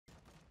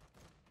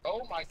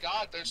Oh my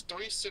god, there's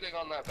 3 sitting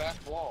on that back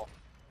wall.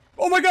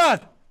 Oh my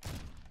god!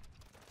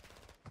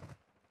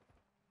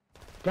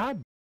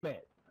 God damn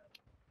it.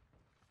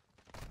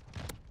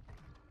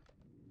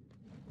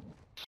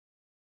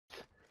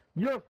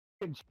 You're a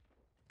fucking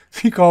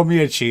He called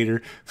me a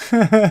cheater.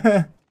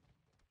 fucking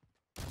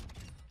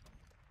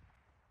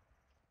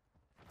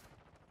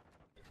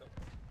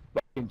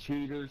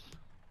cheaters.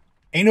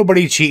 Ain't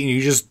nobody cheating,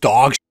 you just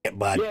dog shit,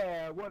 bud.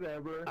 Yeah,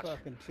 whatever.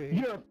 Fucking cheat.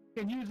 You're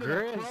fucking using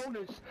GrizZz. a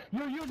Cronus.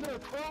 You're using a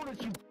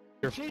Cronus, you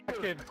Your cheater.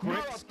 fucking You're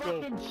quick a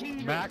scope fucking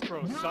cheater.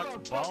 macro You're sucks a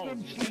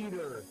fucking balls.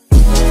 cheater.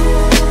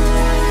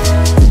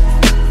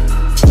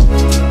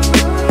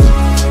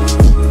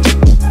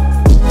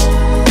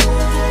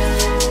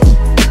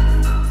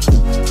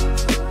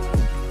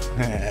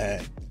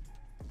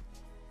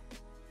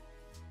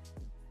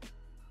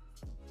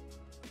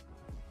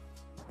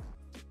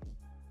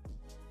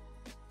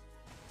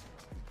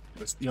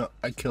 You know,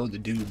 I killed the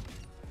dude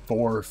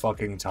 4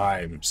 fucking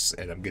times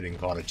and I'm getting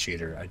called a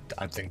cheater.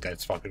 I think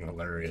that's fucking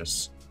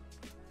hilarious.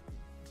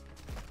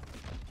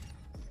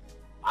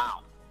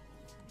 Wow.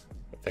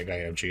 I think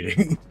I am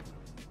cheating.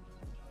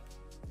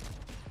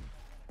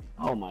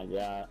 Oh my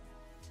god.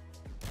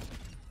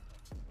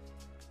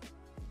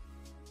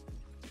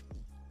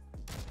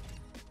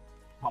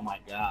 Oh my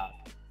god.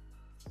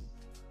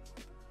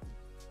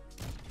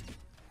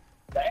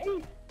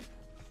 Hey?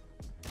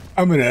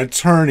 I'm an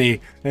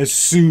attorney that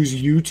sues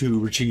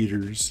YouTuber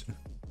cheaters.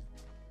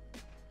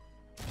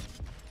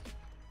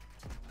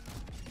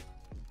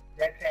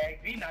 That tag,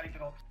 he not even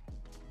gonna.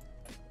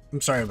 I'm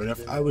sorry, but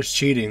if I was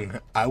cheating,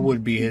 I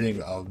would be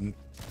hitting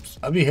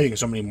I'd be hitting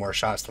so many more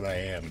shots than I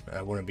am.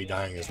 I wouldn't be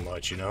dying as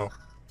much, you know?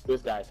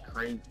 This guy's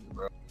crazy,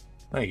 bro.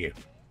 Thank you.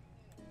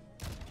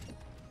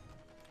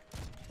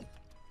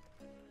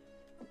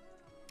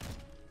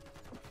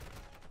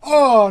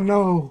 Oh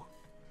no!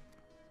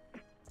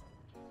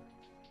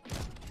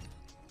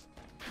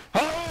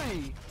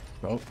 Hey!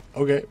 Oh,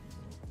 okay.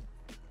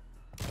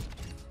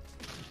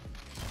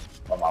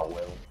 On my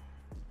will.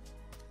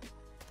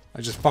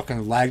 I just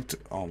fucking lagged.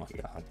 Oh my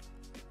god.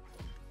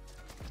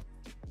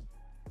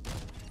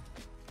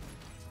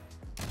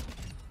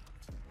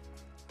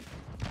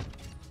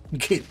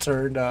 Get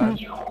turned on.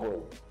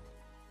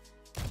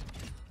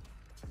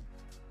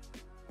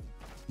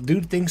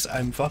 Dude thinks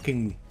I'm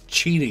fucking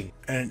cheating,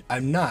 and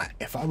I'm not.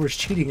 If I was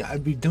cheating,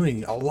 I'd be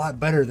doing a lot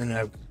better than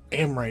I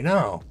am right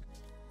now.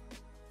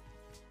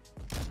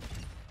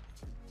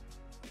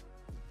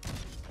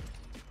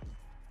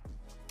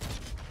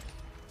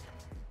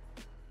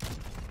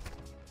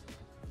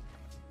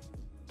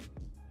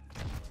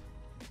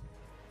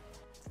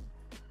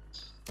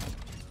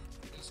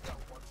 He's got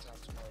 1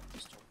 times 5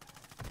 pistol.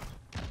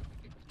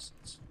 It makes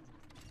sense.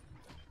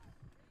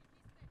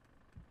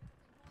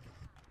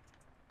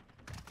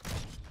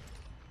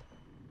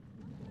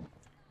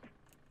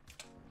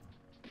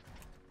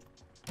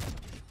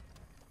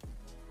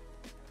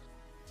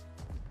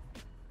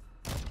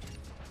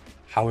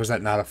 How is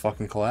that not a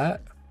fucking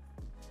collat?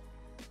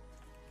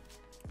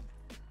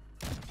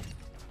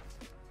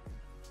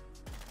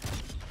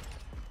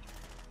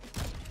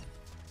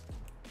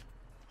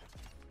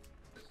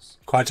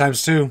 Quad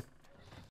times 2.